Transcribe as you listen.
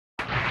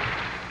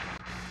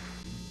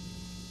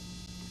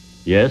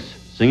Yes,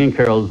 singing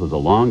carols was a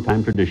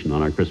long-time tradition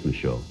on our Christmas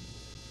show.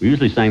 We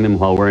usually sang them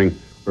while wearing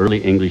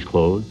early English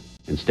clothes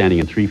and standing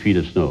in 3 feet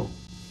of snow,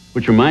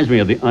 which reminds me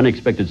of the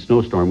unexpected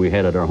snowstorm we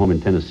had at our home in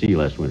Tennessee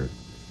last winter.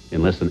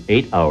 In less than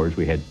 8 hours,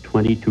 we had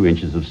 22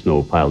 inches of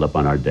snow piled up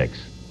on our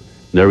decks.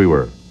 And there we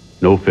were,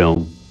 no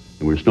film,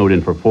 and we were snowed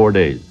in for 4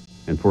 days.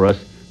 And for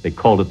us, they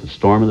called it the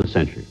storm of the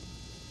century.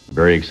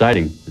 Very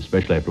exciting,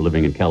 especially after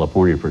living in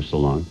California for so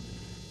long.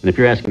 And if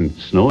you're asking,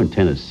 snow in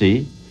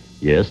Tennessee?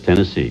 Yes,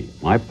 Tennessee.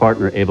 My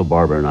partner, Ava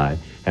Barber, and I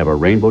have a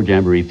Rainbow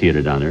Jamboree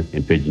Theater down there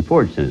in Pigeon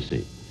Forge,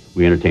 Tennessee.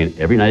 We entertain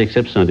every night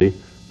except Sunday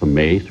from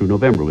May through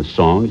November with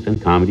songs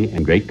and comedy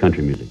and great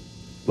country music.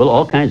 Well,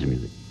 all kinds of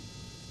music.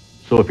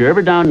 So if you're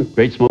ever down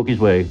Great Smokies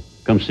Way,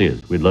 come see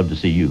us. We'd love to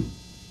see you.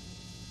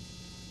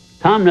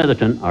 Tom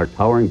Netherton, our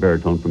towering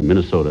baritone from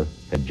Minnesota,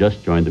 had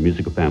just joined the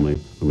musical family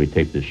when we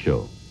taped this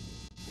show.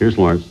 Here's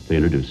Lawrence to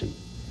introduce him.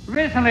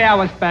 Recently, I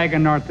was back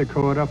in North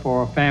Dakota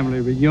for a family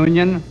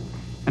reunion,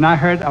 and I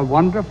heard a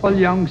wonderful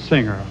young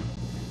singer.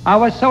 I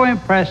was so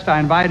impressed, I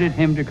invited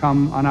him to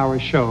come on our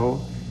show,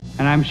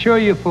 and I'm sure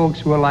you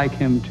folks will like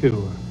him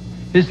too.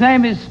 His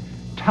name is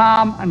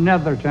Tom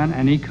Netherton,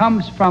 and he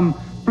comes from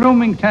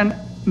Bloomington,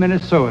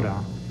 Minnesota.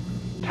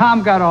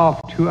 Tom got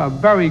off to a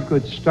very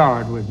good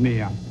start with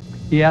me.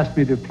 He asked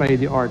me to play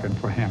the organ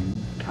for him.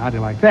 How do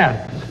you like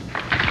that?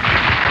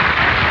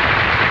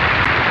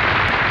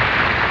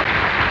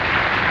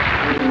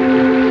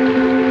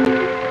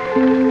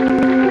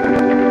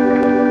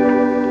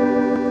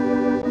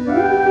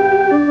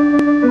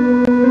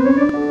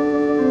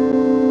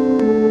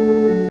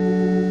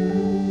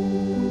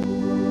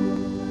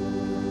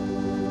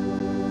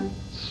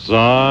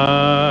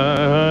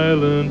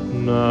 Silent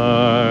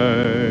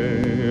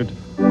night,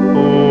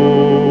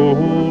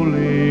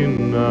 holy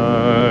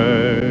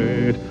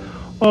night,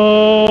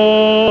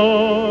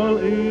 all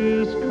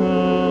is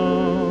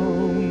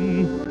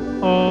calm,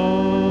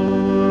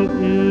 all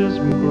is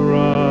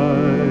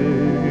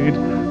bright,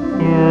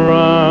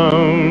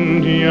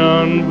 round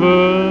yon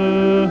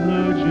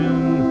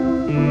virgin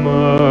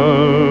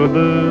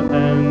mother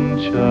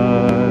and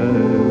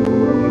child,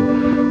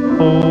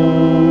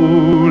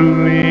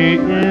 holy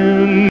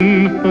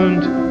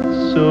infant,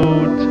 so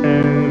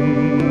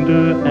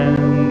tender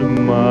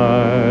and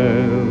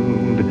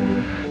mild,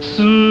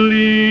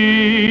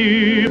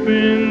 sleep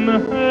in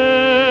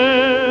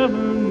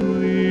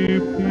heavenly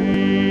peace,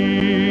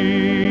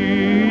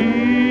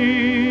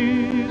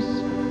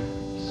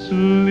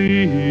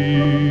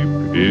 sleep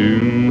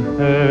in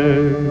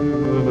heavenly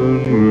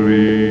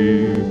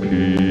peace.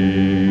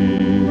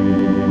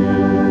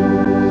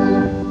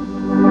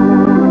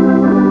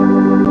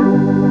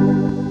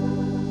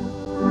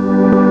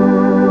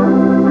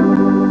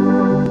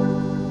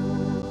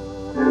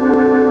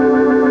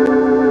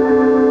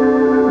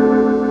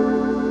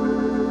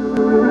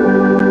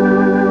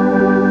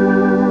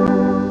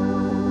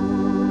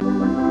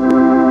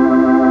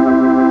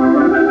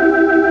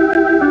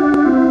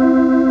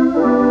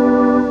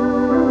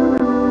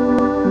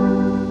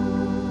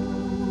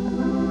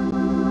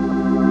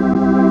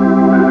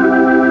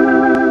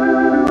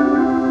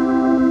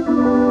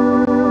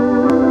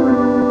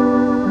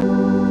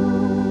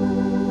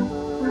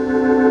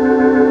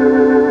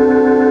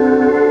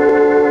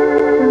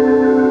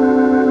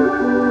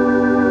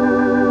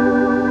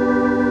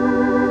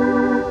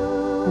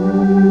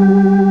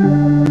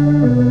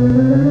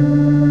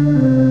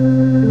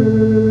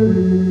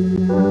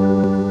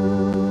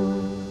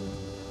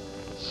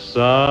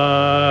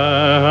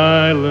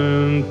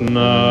 Silent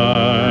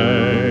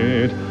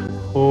night,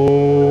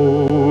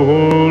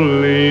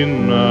 holy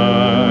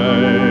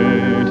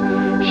night,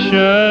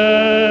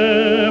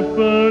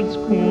 shepherds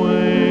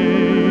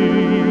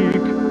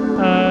quake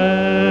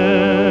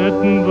at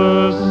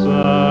the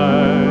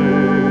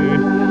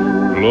sight,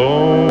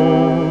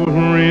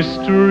 glory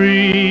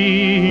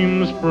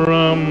streams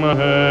from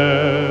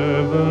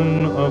heaven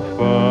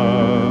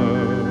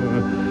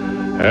afar,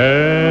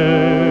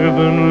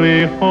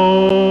 heavenly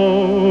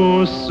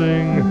hosts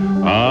sing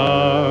Alleluia.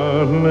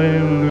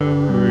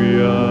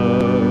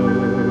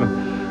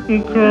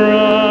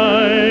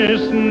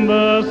 Christ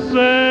the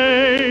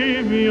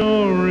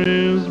Savior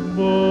is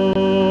born.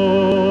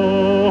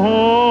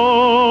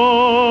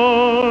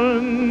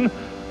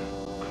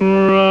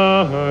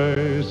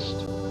 Christ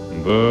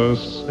the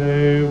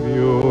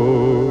Savior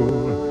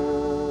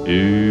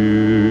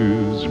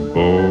is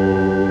born.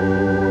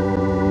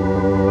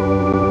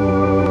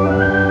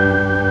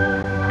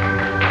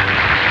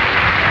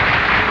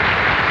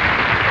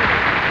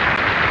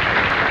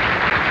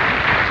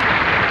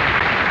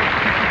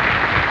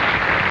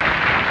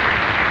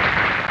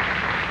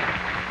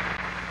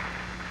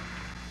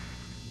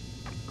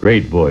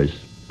 Great voice.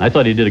 I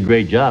thought he did a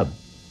great job,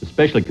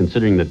 especially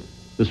considering that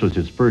this was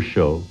his first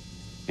show,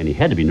 and he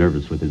had to be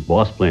nervous with his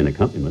boss playing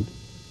accompaniment.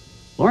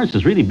 Lawrence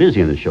is really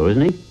busy on the show,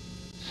 isn't he?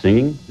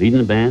 Singing, leading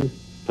the band,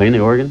 playing the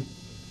organ.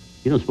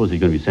 You don't suppose he's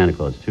going to be Santa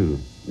Claus, too?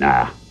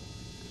 Nah.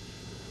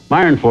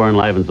 Myron Four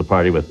enlivens the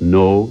party with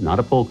not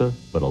a polka,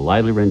 but a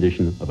lively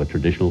rendition of a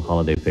traditional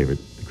holiday favorite,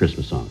 the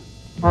Christmas song.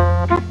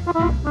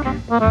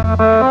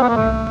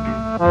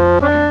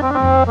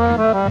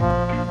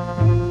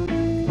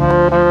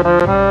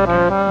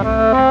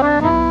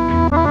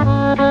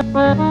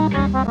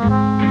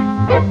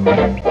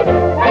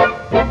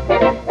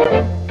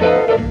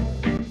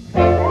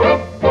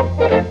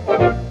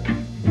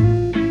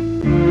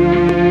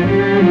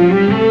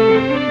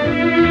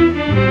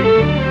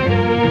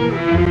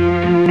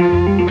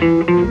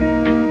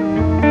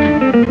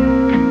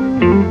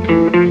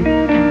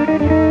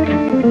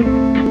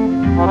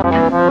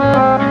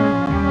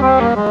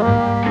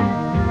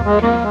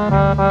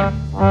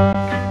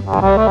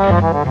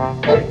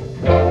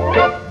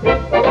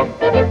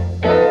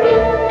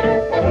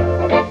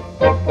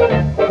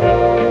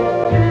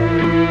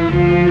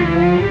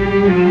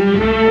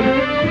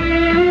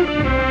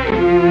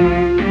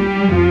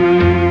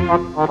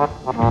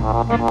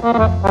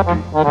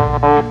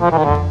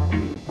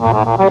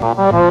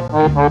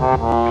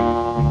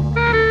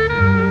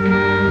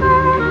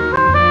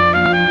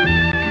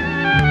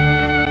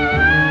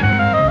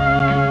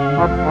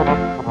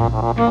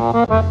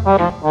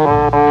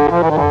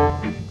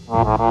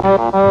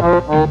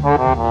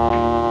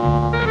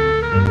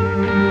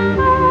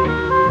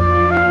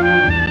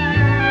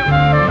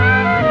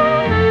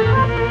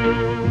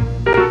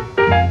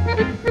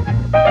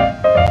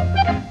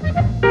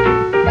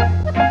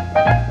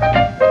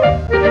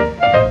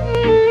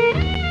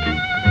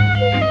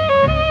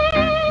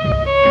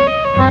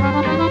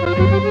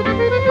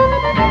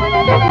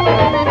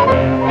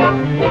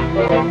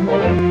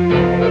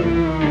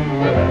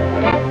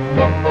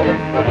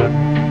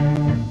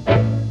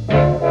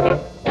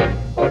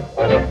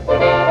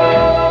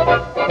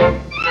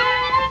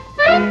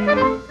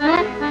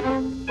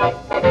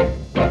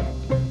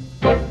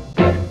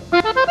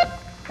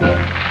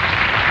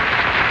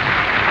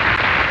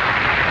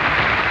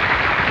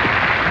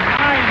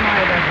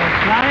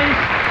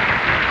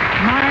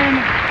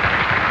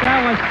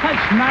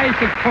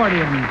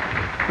 Accordion.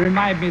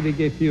 Remind me to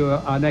give you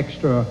an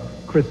extra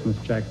Christmas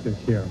check this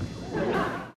year.